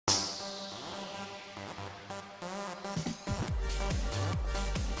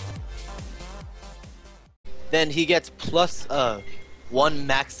then he gets plus one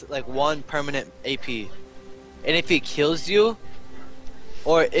max, like one permanent AP. And if he kills you,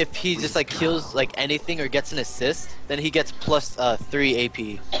 or if he just like kills like anything or gets an assist, then he gets plus 3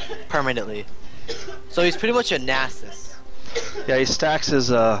 AP permanently. So he's pretty much a Nasus. Yeah, he stacks his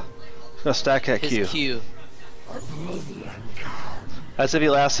stack that His Q. Q. That's if he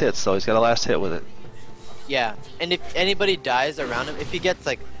last hits though. He's got a last hit with it. Yeah, and if anybody dies around him, if he gets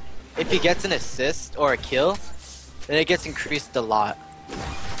an assist or a kill, then it gets increased a lot.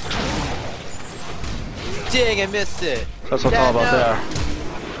 Dang, I missed it. That's what I'm talking about there.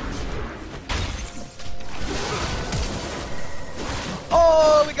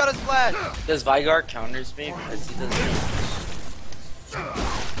 Oh, we got a splash. Does Vygar counters me? Because he doesn't.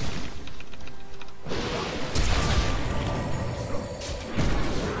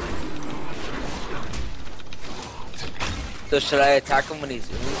 So should I attack him when he's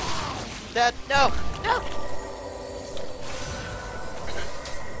zooming? Dad, no, no.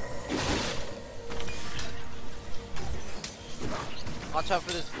 Watch out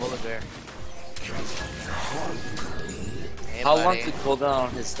for this polar bear. Hey, How buddy. long to cool down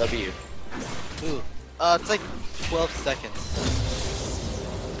on his W? Ooh, it's like 12 seconds.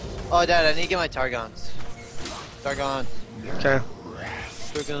 Oh, Dad, I need to get my Targons. Targon. Okay.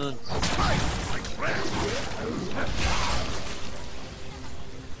 Targons.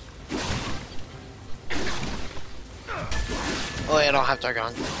 Oh, wait, I don't have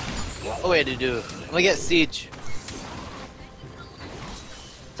Targon. Oh, wait, I do. I'm gonna get Siege.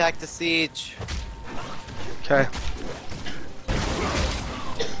 Attack the Siege. Okay.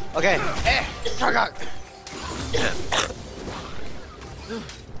 Okay. Eh, Targon.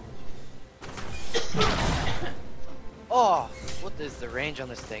 Oh, what is the range on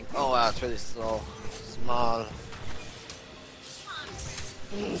this thing? Oh, wow, it's really slow. Small.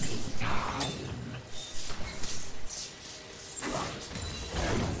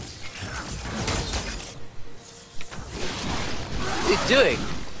 What's he doing?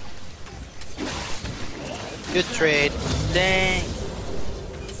 Good trade. Dang.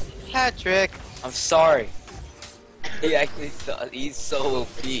 Patrick. I'm sorry. He actually thought he's so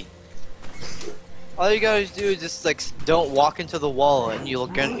OP. All you guys do is just like don't walk into the wall and you're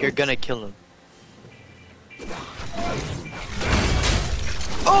gonna kill him.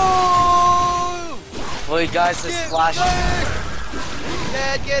 Oh! Well, you guys just flash.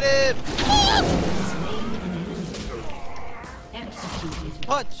 Dad, get him!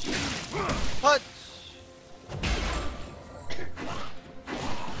 Punch! Punch!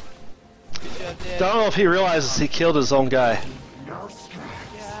 Good job, Dad. Don't know if he realizes he killed his own guy.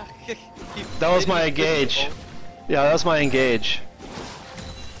 Yeah. That was my engage. Yeah, that was my engage.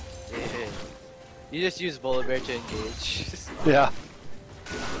 You just use Bullet Bear to engage. Yeah.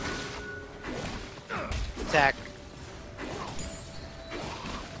 Attack.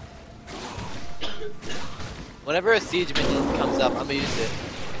 Whenever a siege minion comes up, I'm gonna use it.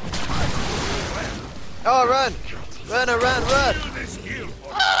 Oh, run! Run, run!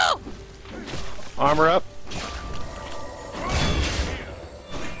 Oh! Armor up.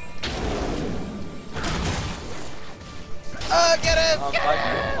 Oh, get him!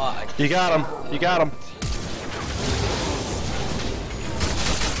 You got him. You got him.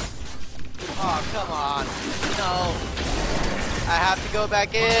 Oh, come on. No. I have to go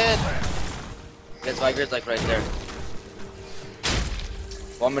back in. Guess Vygar's like right there.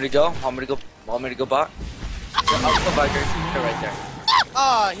 Want me to go? Want me to go back? Yeah, I'll go Vygar. They're right there.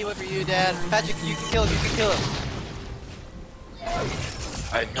 Oh, he went for you, Dad. Patrick, you can kill him. You can kill him.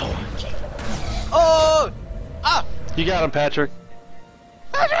 I know. Oh! Ah! You got him, Patrick.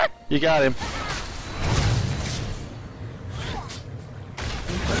 Patrick! You got him.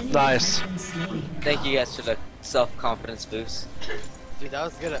 Nice. Thank you guys for the self-confidence boost. Dude, that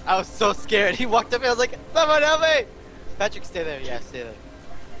was good. I was so scared. He walked up and I was like, someone help me! Patrick, stay there. Yeah, stay there.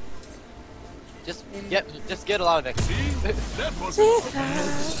 Just get along next.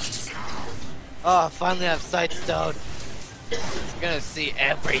 Oh, finally I have Sightstone. I'm gonna see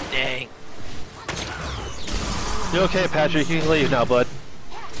everything. You okay, Patrick? You can leave now, bud.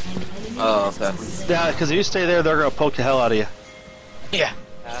 Oh, okay. Yeah, because if you stay there, they're gonna poke the hell out of you. Yeah.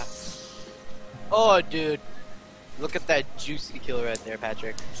 Oh, dude. Look at that juicy kill right there,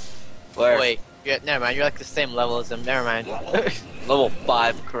 Patrick. Where? Wait, never mind. You're like the same level as him. Never mind. Level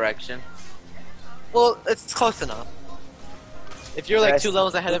 5 correction. Well, it's close enough. If you're like 2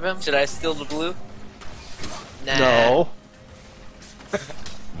 levels ahead of him. Should I steal the blue? Nah. No.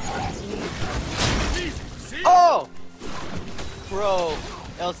 Oh! Bro,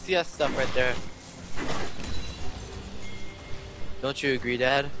 LCS stuff right there. Don't you agree,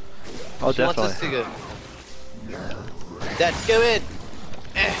 Dad? Oh, She wants us definitely. to go. Dad, go in.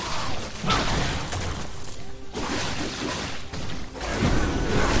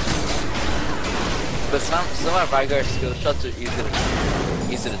 But some of Rygar's skill shots are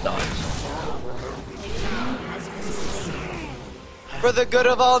easy to dodge. For the good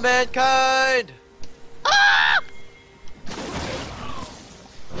of all mankind. Ah!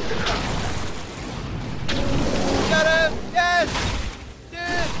 Got him! Yes!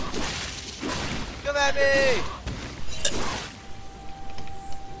 Dude! Come at me!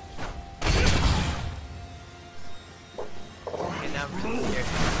 Okay, now I'm really scared.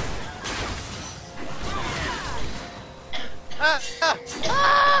 Ah! Ah!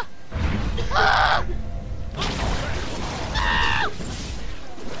 Ah! Ah!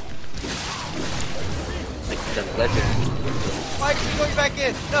 Like the legend. Why is he going back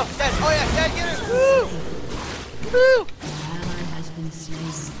in? No, Dad! Oh yeah, Dad, get her! Woo! Woo!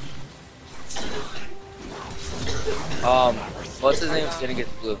 What's his name? Getting his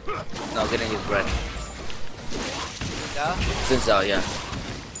blue. No, getting his red. Yeah? Zinzao, yeah.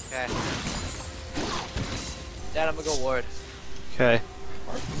 Okay. Dad, I'm gonna go ward. Okay.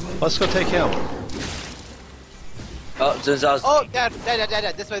 Let's go take him. Oh, Zinzao's. Oh, Dad,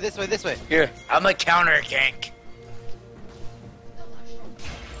 this way, this way, this way. Here, I'm a counter gank.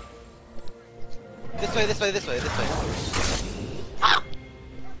 This way, this way, this way, this way.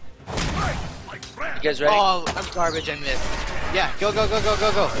 You guys ready? Oh, I'm garbage, I missed. Yeah, go, go, go, go,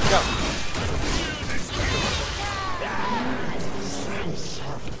 go, go, go.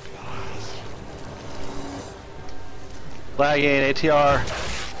 Lagging, ATR.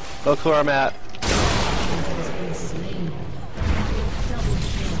 Look where I'm at.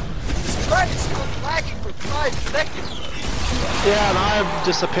 Christ, I was lagging for 5 seconds. Yeah, and I've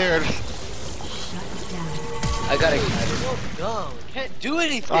disappeared. I gotta. So dumb. Can't do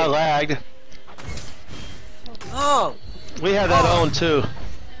anything. I lagged. Oh, We had that own too.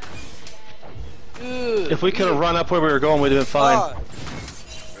 dude. If we could have run up where we were going, we'd have been fine. Oh,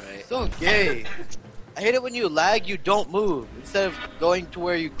 Right. so gay. I hate it when you lag, you don't move instead of going to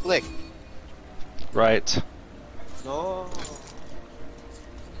where you click. Right. No.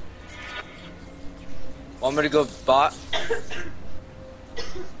 Want me to go bot?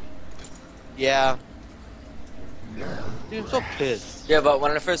 Yeah. Dude, I'm so pissed. Yeah, but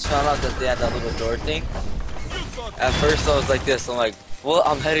when I first found out that they had that little door thing, at first I was like this. I'm like, well,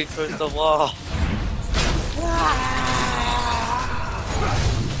 I'm heading towards the wall.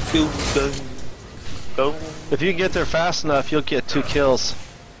 Go. If you get there fast enough, you'll get 2 kills.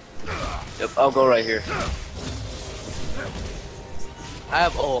 Yep, I'll go right here. I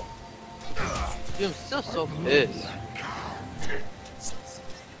have ult. Dude, I'm still so pissed.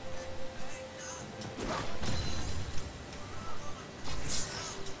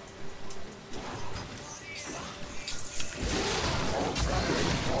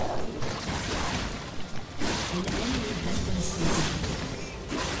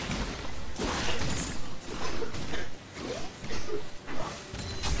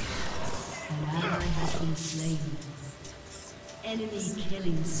 Enemy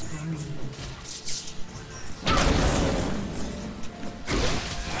killing spree.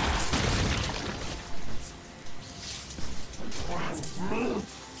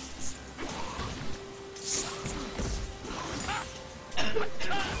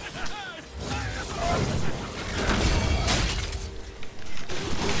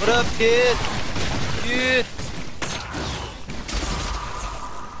 What up, kid? Kid.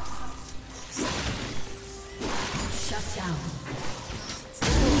 Shut down.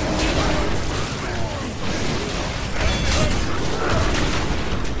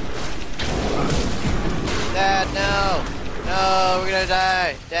 Dad, no. No, we're gonna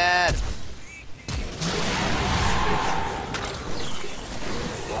die. Dad.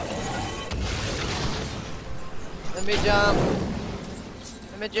 Let me jump.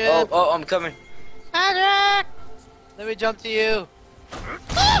 Let me jump. Oh, I'm coming. Patrick! Let me jump to you.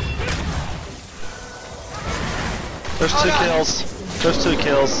 There's 2 kills. There's 2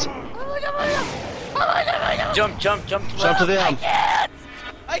 kills. Jump. Jump to them.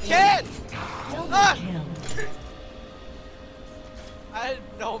 I can't! Ah! Kill. I had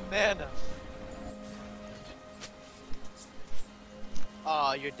no mana.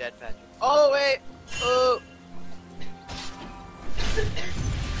 Oh, you're dead, Patrick. Oh, wait! Oh!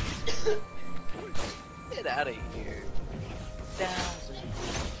 Get out of here.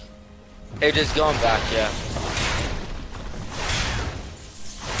 Hey, just going back, yeah.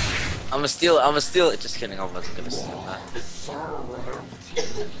 I'ma steal it. Just kidding, I wasn't gonna steal that.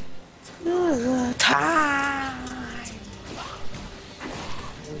 Time.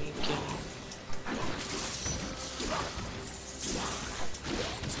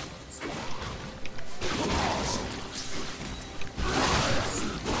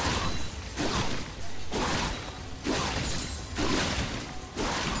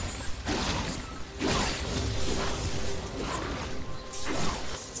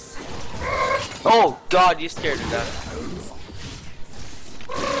 Oh God, you scared of that.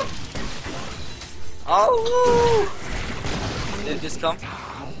 Oh! Did it just come?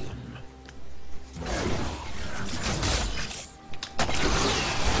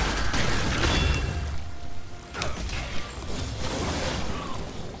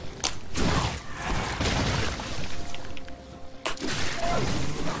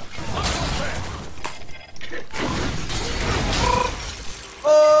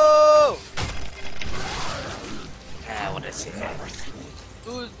 Oh! Ah, what did I say?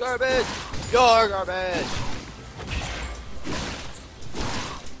 Who's garbage? You're garbage.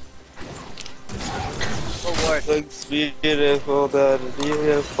 Oh, Lord. Looks beautiful, that is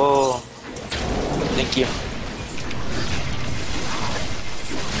beautiful. Thank you.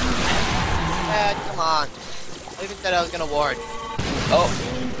 Come on. I even said I was gonna ward. Oh,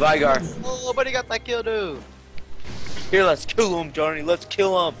 Vigar. Oh, but he got that kill, dude. Here, let's kill him, Johnny. Let's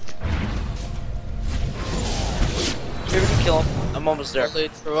kill him. Here, we can kill him. I'm almost there.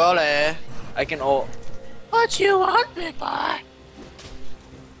 Trolley. I can ult. What you want, big boy?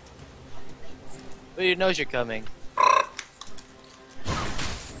 Well, he knows you're coming.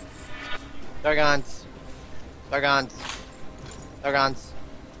 Dargons. Dargons. Dargons.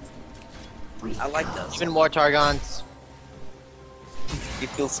 I like those. Even more Targons. You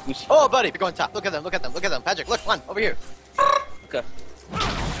feel squishy. Oh, buddy, you're going top. Look at them, look at them, look at them. Patrick, look, one, over here. Okay.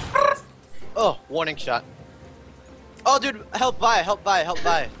 Oh, warning shot. Oh, dude, help buy, help buy, help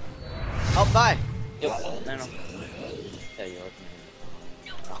buy. Help buy. Yep. I know. Yeah, you're okay.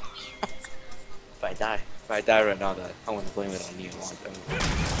 If I die right now, that I want to blame it on you.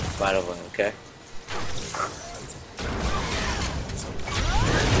 By the way, okay?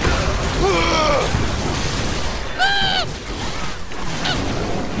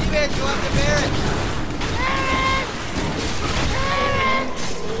 Barrett, go after Barrett.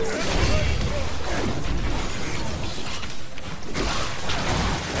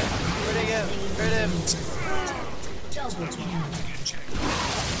 Hit him, hit him. Double kill.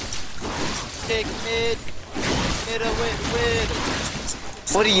 Take mid. Mid a win.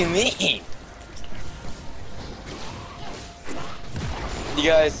 What do you mean? You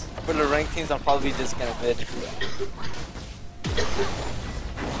guys, for the ranked teams, I'm probably just gonna mid.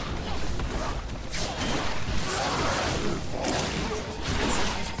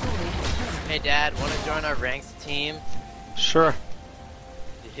 Hey, Dad, want to join our ranks team? Sure.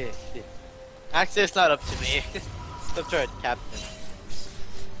 Actually, it's not up to me. It's up to our captain.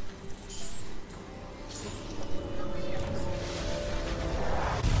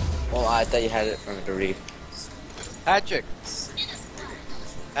 Well, I thought you had it for me to read. Patrick.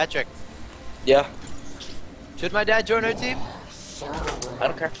 Patrick, Yeah, should my dad join our team? I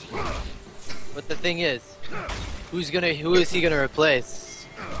don't care. But the thing is, who is he gonna replace?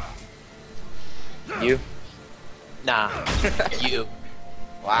 You? Nah, you.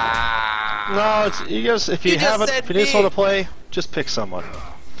 Wow. No, it's you guys. If you You just haven't, said if you need me. someone to play, just pick someone.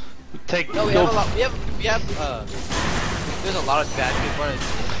 Take. No, we go, have a lot. We have. There's a lot of bad people. On it.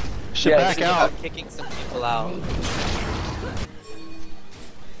 should Yeah, back Thinking out. about kicking some people out.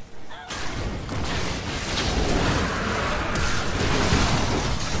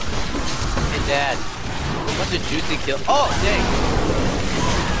 Hey, Dad. A bunch of juicy kill. Oh, dang.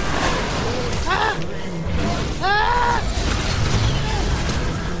 Ah! Ah!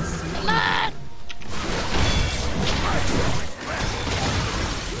 Come on!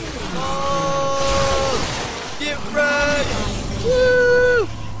 Oh! Get right! Woo!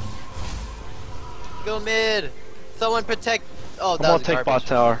 Go mid. Someone protect. Oh, I'm that gonna was take garbage. bot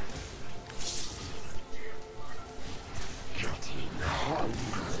tower.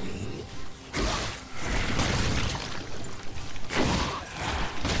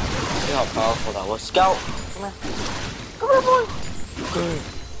 See how powerful that was. Scout! Come here. Come here, boy! Come here.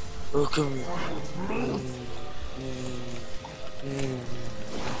 Oh, come here.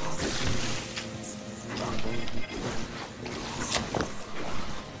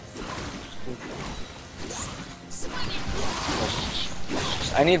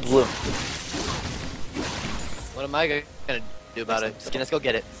 I need blue. What am I gonna do about it? Just, let's go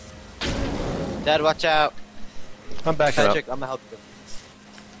get it. Dad, watch out. I'm backing Patrick, I'm gonna help you.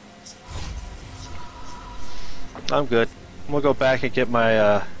 up. I'm good. I'm gonna go back and get my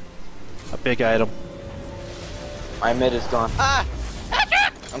a big item. My mid is gone. Ah!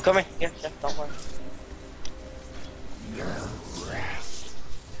 I'm coming. Yeah, don't worry.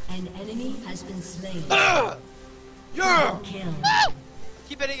 An enemy has been slain. Yeah! Double kill.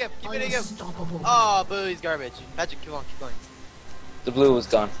 Keep hitting him, keep hitting him. Unstoppable. Oh, boo, he's garbage. Patrick, keep on, keep going. The blue was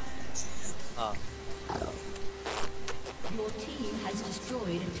gone. Oh. Your team has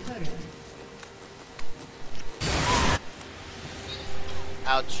destroyed a turret.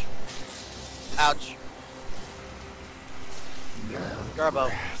 Ouch. Ouch. Garbo.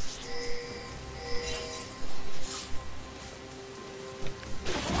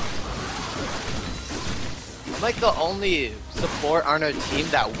 I'm like the only support on our team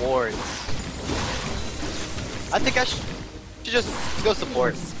that wards. I think I should just go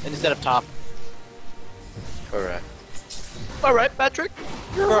support instead of top. Correct. Alright, Patrick.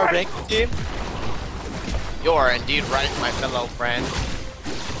 You're a ranked team. You are indeed right, my fellow friend.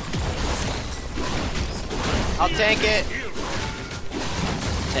 I'll tank it.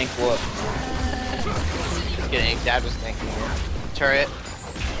 Tank what? Just kidding, Dad was tanking it. Turret.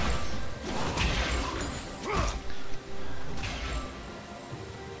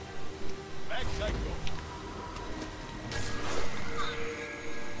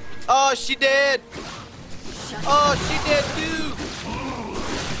 Oh, she did! Oh, she did too!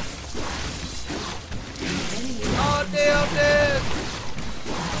 Oh, damn, dead!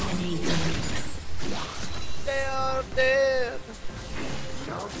 Damn, dead!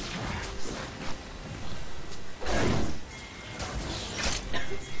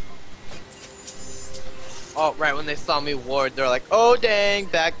 Oh, right when they saw me ward, they're like, oh dang,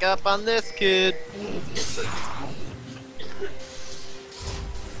 back up on this kid.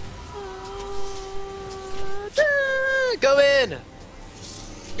 Go in!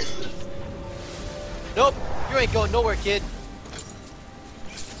 Nope, you ain't going nowhere, kid.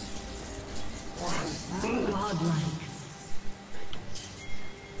 Godlike.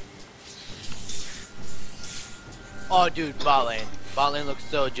 Oh, dude, bot lane. Bot lane looks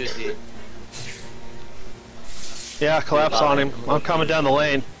so juicy. Yeah, collapse on him. I'm coming down the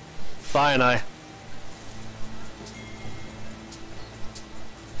lane. Bye, and I.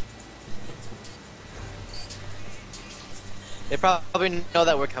 They probably know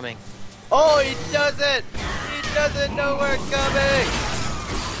that we're coming. Oh, he doesn't! He doesn't know we're coming!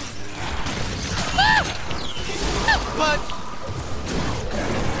 Ah! Punch!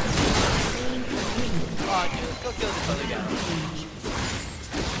 Oh, dude, let's go kill this other guy.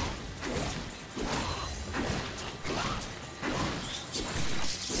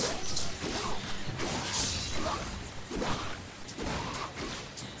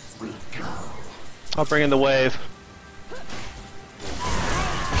 I'll bring in the wave.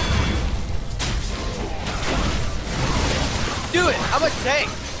 Do it! I'm a tank!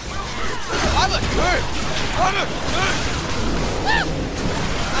 I'm a turret! I'm a turret!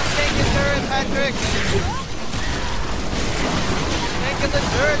 I'm taking turret, Patrick! Taking the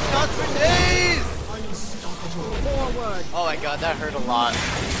turret, shots for days! Forward! Oh my god, that hurt a lot.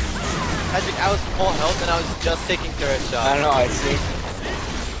 Patrick, I was full health and I was just taking turret shots. I don't know, I see.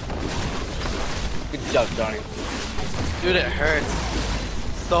 Good job, Johnny. Dude, it hurts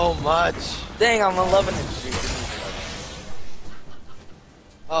so much. Dang, I'm 11 and 3.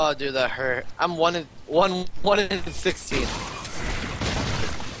 Oh, dude, that hurt. I'm 1 in 16.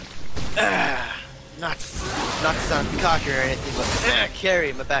 Not sound cocky or anything, but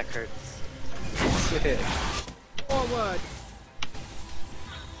carry. My back hurts. Forward.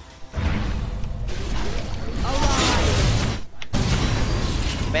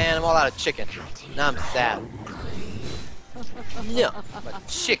 Man, I'm all out of chicken. Now I'm sad. No, my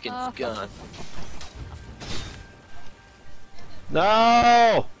chicken's gone.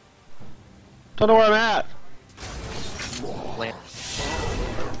 No! Don't know where I'm at. Land.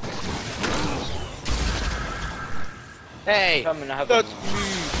 Hey, Coming, I have that's a- me.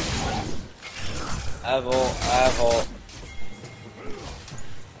 I have ult.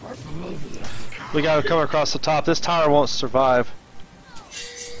 We gotta come across the top. This tower won't survive.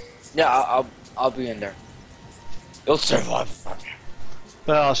 Yeah, I'll be in there. You'll survive.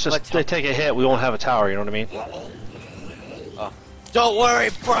 Well, it's just they take a hit, we won't have a tower. You know what I mean? Don't worry,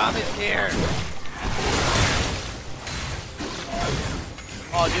 Brom is here.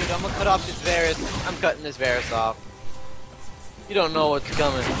 Oh, dude, I'm gonna cut off this Varus. I'm cutting this Varus off. You don't know what's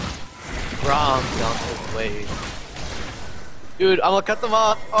coming. Brom's on his way. Dude, I'm gonna cut them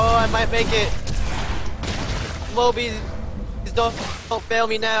off. Oh, I might make it. Mobies, don't fail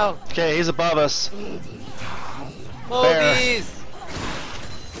me now. Okay, he's above us. Mobies!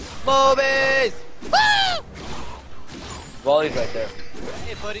 Mobies! Ah! Volley's right there.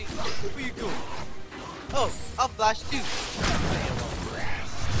 Hey, buddy, where you going? Oh, I'll flash too.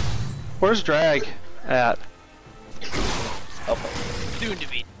 Where's Drag at? Okay. Soon to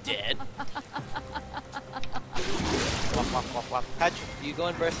be dead. Patrick, you go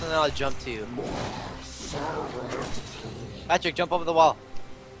in first and then I'll jump to you. Patrick, jump over the wall.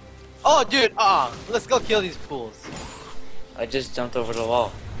 Oh, dude, let's go kill these fools. I just jumped over the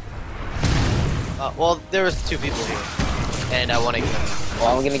wall. Well, there was 2 people here. and I want to kill him.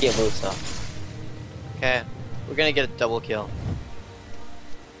 Well, I'm gonna get Lusa. Okay, we're gonna get a double kill.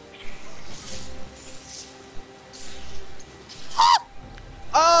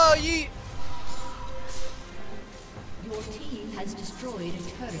 Oh, ye! Your team has destroyed a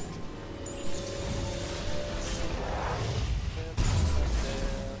turret.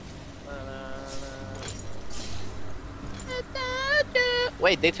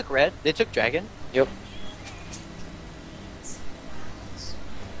 Wait, they took red? They took dragon? Yep.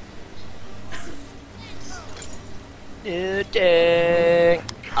 New day,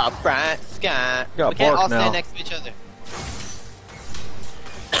 a bright sky. Got We can't bark all now. stand next to each other.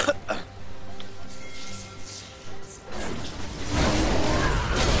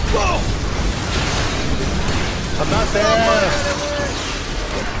 I'm not there!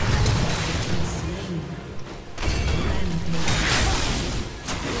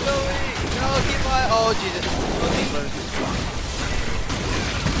 No, keep my. Oh, Jesus.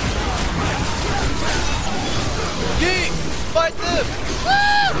 Yeet! Fight them!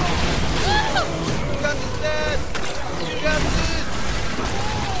 Woo! Woo! You got this, Dad! You got this!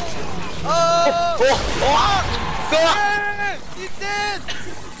 Oh! Oh! Yes! He's dead!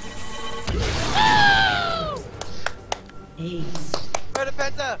 Ace. Where the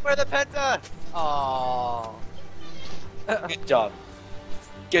penta? Where the penta? Oh. Good job.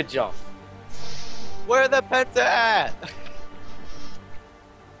 Good job. Where the penta at?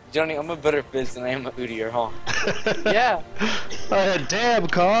 Johnny, I'm a better fizz than I am a Udyr, huh? Yeah. Damn,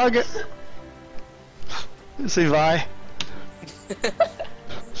 Kog! See, Vi?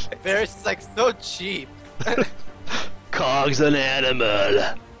 Varus is like so cheap. Kog's an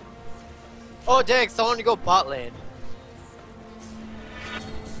animal. Oh dang, someone to go bot lane.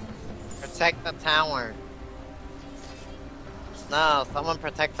 Protect the tower. No, someone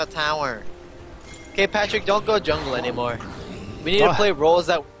protect the tower. Okay, Patrick, don't go jungle anymore. We need to What? play roles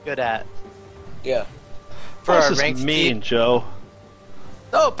that we're good at. Yeah. For This our is ranked mean, team. Joe.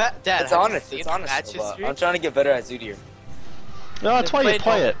 No, Dad, It's have you honest. seen It's honest. Patch's But stream? I'm trying to get better at Udyr. No, that's why you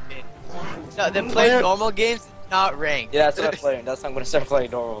play it. No, then Play play it. normal games, not ranked. Yeah, that's what I'm playing. That's how I'm gonna start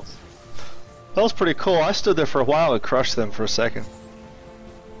playing normals. That was pretty cool. I stood there for a while and crushed them for a second.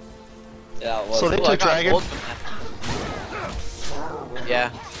 Yeah, it was. So they Ooh, I took got dragon. gold from that.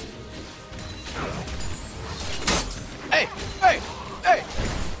 Yeah. Hey! Hey! Hey!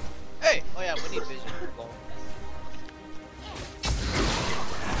 Hey! Oh yeah, we need vision. Lol.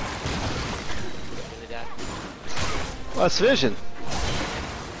 Really, Dad? That's vision.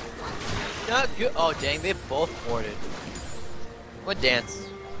 Not good. Oh dang, they both boarded. What dance?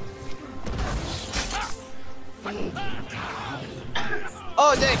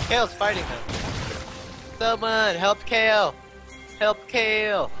 Oh dang, Kale's fighting him. Someone help Kale! Help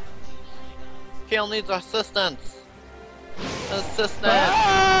Kale! Kale needs assistance. Assistance.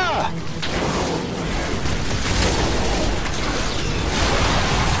 Ah!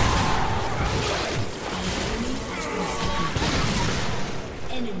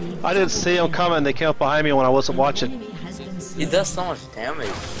 Enemy. I didn't see him coming. They came up behind me when I wasn't watching. Enemy has been He slain. does so much damage.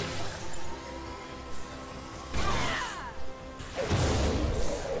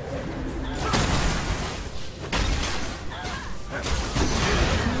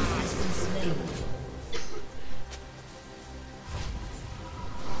 Has been slain.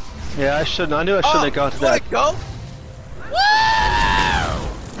 Yeah, I shouldn't. I knew I shouldn't have gone to wanna that. Go? Woo!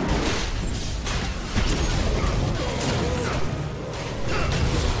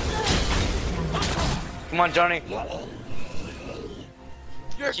 Come on, Johnny.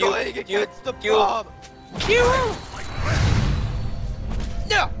 You're Q, going Q, against the Q. bomb. Q!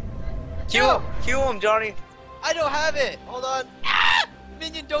 No! Q! No! Q him, Johnny. I don't have it. Hold on. Ah!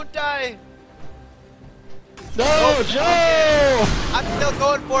 Minion, don't die. No, Joe! I'm still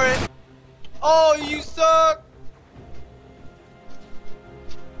going for it. Oh, you suck.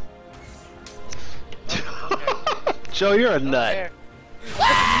 Joe, you're a Don't nut. care.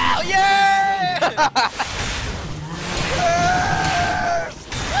 Wow! Yeah!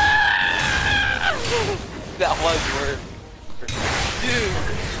 That was weird. Dude,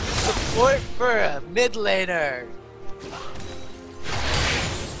 support for a mid laner.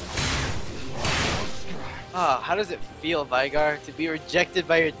 Ah, how does it feel, Vigar, to be rejected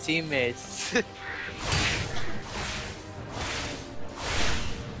by your teammates?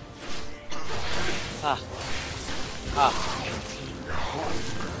 Ah. Ah.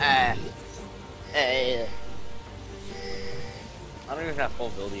 Ah. Eh. I don't even have full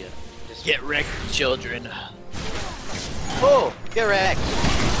build yet. Just Get wrecked, children. Oh, get wrecked.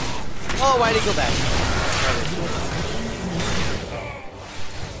 Oh, why'd he go back?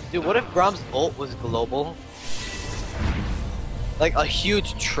 Dude, what if Brahm's ult was global? like a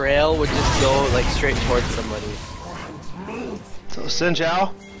huge trail would just go like straight towards somebody. So, Xin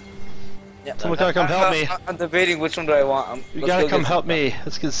Zhao, Yeah. someone gotta come help me. I'm debating which one do I want. You Let's gotta go come get help Xin me.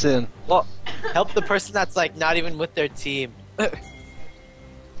 Let's get Sin. Well, help the person that's like not even with their team.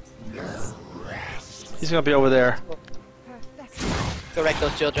 He's gonna be over there. Go wreck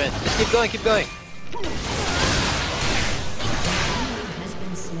those children. Just keep going, keep going. Has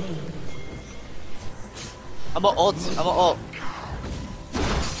been slain. I'm a ult. I'm a ult.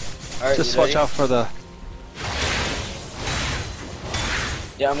 Alright, Just you watch ready? out for the.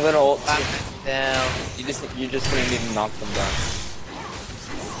 Yeah, I'm gonna ult. I'm down. You're just gonna need to knock them down.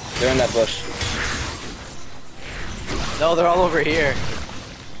 They're in that bush. No, they're all over here.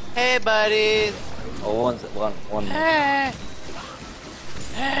 Hey, buddies. Oh, one.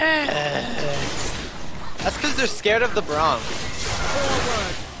 That's because they're scared of the Bronx.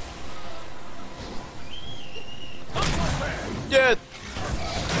 Dead.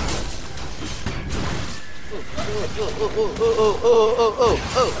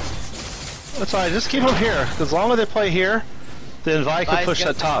 That's alright. Just keep them here. As long as they play here, then Vi can push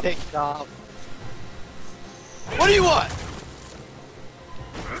that top. What do you want?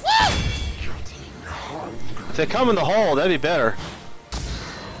 If they come in the hole, that'd be better.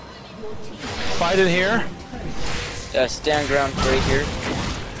 Fight in here. Yeah, stand ground right here.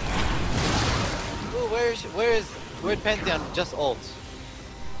 Ooh, where's Pantheon? Just ult.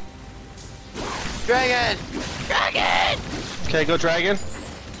 Dragon! Dragon! Okay, go Dragon.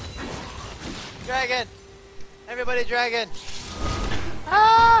 Dragon! Everybody dragon!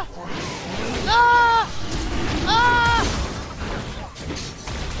 Ah! Ah! Ah!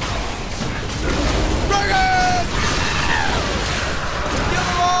 Dragon! Kill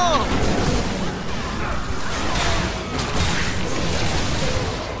them all!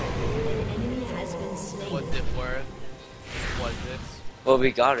 An enemy has been slain. Was it worth? Was it? Well,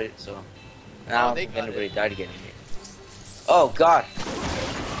 we got it, so now I don't they think got anybody it. died getting it. Oh God!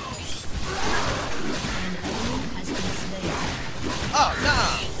 Has been slain. Oh,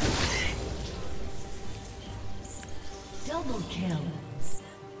 no! Double kill.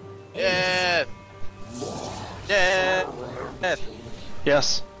 Yeah! Yeah!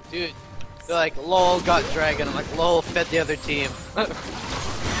 Yes. Dude, they're like, lol, got dragon. I'm like, lol, fed the other team.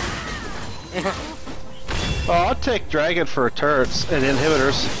 Oh, I'll take Dragon for turrets and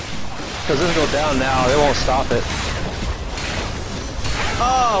inhibitors. Because this will go down now, they won't stop it.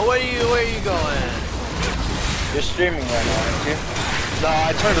 Oh, where are you going? You're streaming right now, aren't you? No,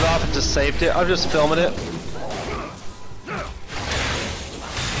 I turned it off and just saved it. I'm just filming it.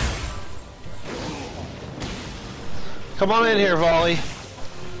 Come on in here, Volley.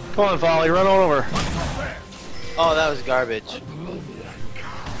 Come on, Volley, run on over. Oh, that was garbage.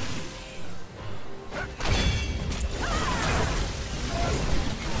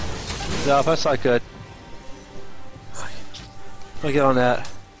 No, that's not good. I'll get on that.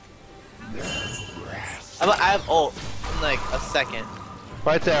 I have ult in like a second.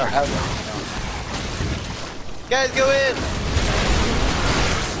 Right there. Guys, go in!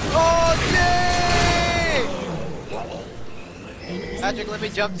 Oh, Jay! Patrick, let me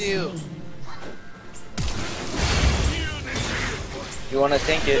jump to you. You wanna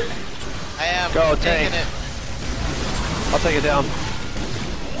tank it? I am. Go, taking tank. it. I'll take it down.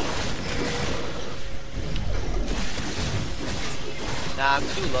 Nah, I'm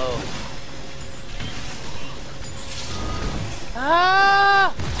too low.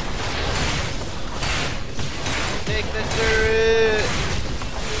 Ah! Take the turret!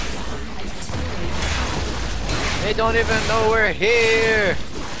 They don't even know we're here!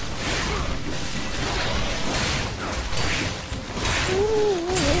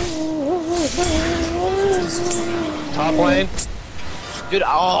 Top lane. Dude,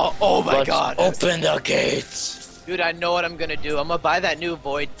 oh my god. Open the gates. Dude, I know what I'm gonna do. I'm gonna buy that new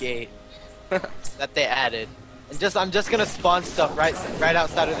void gate that they added. And I'm just gonna spawn stuff right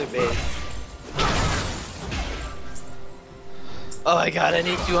outside of their base. Oh my god, I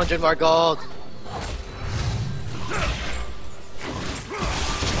need 200 more gold.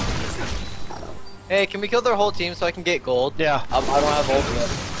 Hey, can we kill their whole team so I can get gold? Yeah. I don't have ult yet.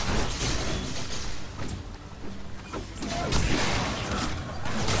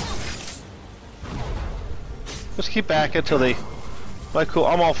 Just keep back until they. Like, cool.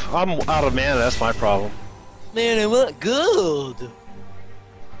 I'm off. I'm out of mana. That's my problem. Man, I want gold.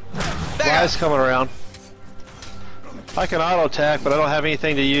 Guy's coming around. I can auto attack, but I don't have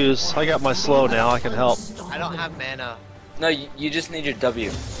anything to use. I got my slow now. I can help. I don't have mana. No, you just need your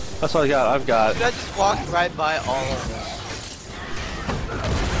W. That's what I got. I've got. Dude, I just walked right by all of them.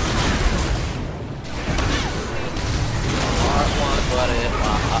 R1. What it?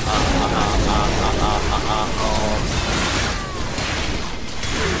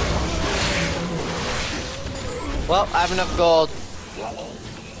 Well, I have enough gold.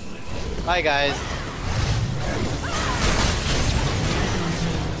 Bye, guys.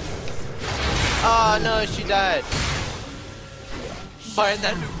 Oh no, she died. Find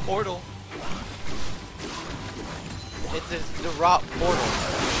that new portal. It's the rock portal.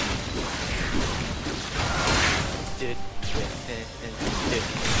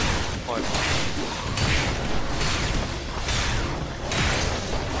 Portal.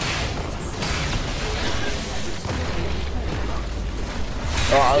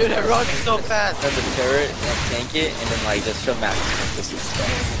 Oh, Dude, it runs so fast. Then the turret and tank it, and then like just show max this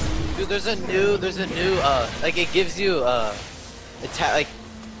stuff. Dude, there's a new, like it gives you, attack, like,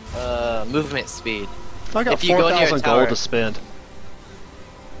 movement speed. I got If you go near a 4,000 tower. gold to spend.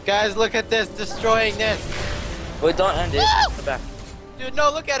 Guys, look at this, destroying this. Wait, don't end it. Come back. Dude,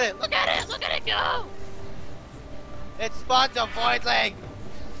 no, look at it, look at it, look at it go. It spawns a voidling.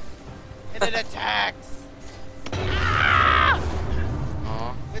 And it attacks. Ah!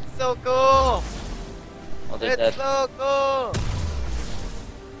 Aw. It's so cool. Oh, they're It's dead. so cool.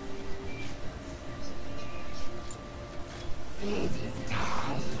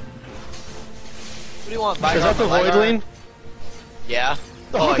 What do you want? Is that the Voidling? Yeah.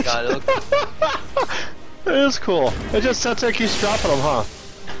 Oh my god, it looks... It is cool. It just sets there, keeps dropping them, huh?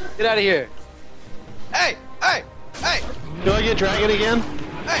 Get out of here. Hey! Hey! Hey! Do I get Dragon again?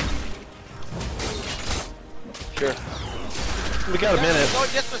 Hey! Sure. We got a minute. So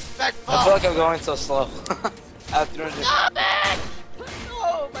disrespectful! I feel like I'm going so slow. After Stop it!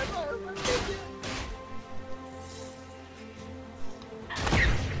 Oh, my God.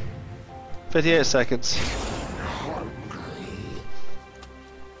 58 seconds.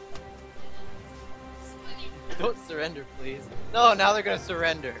 Don't surrender, please. No, now they're gonna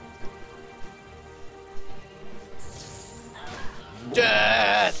surrender.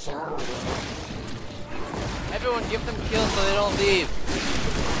 Death! Everyone give them kills so they don't leave.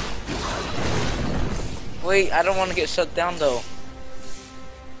 Wait, I don't want to get shut down though.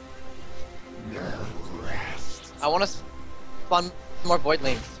 I want to spawn more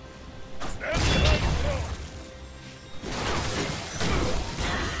voidlings. The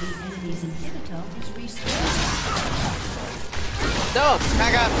enemy's inhibitor is restored. No,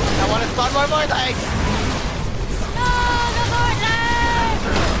 back up! I want to spawn more voidlings! No, the voidlings!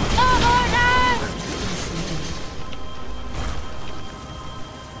 The voidlings!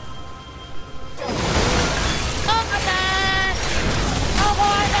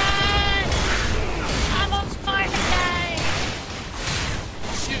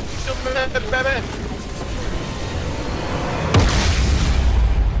 Baby.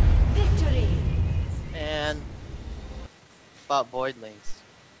 Victory! And about voidlings.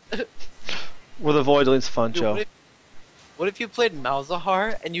 Were the Voidlings fun, Dude, Joe? what if you played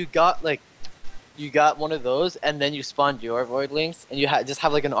Malzahar and you got like, you got one of those and then you spawned your voidlings and you just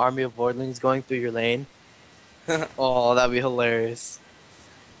have like an army of voidlings going through your lane? Oh, that'd be hilarious.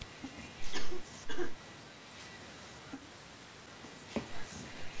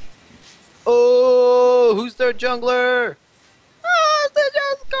 Oh, who's their jungler? Ah, they're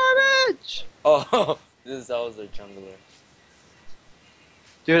just garbage! Oh, this is always a jungler.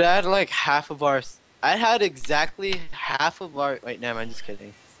 Dude, I had like half of our... I had exactly half of our... Wait, no, I'm just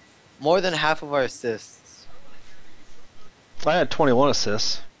kidding. More than half of our assists. I had 21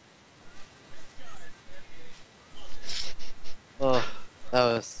 assists. Oh, that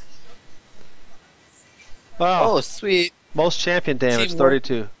was... Wow. Oh, sweet. Most champion damage, Teamwork.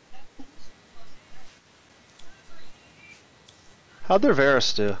 32. How'd their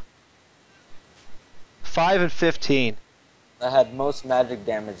Varus do? 5 and 15. I had most magic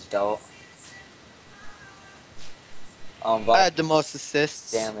damage dealt. I But had the most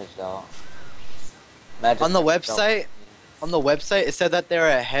assists. damage dealt. Magic On the damage dealt. website, it said that they were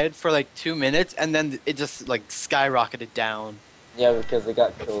ahead for like 2 minutes, and then it just like skyrocketed down. Yeah, because they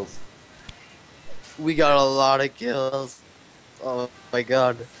got kills. We got a lot of kills. Oh my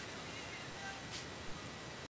god.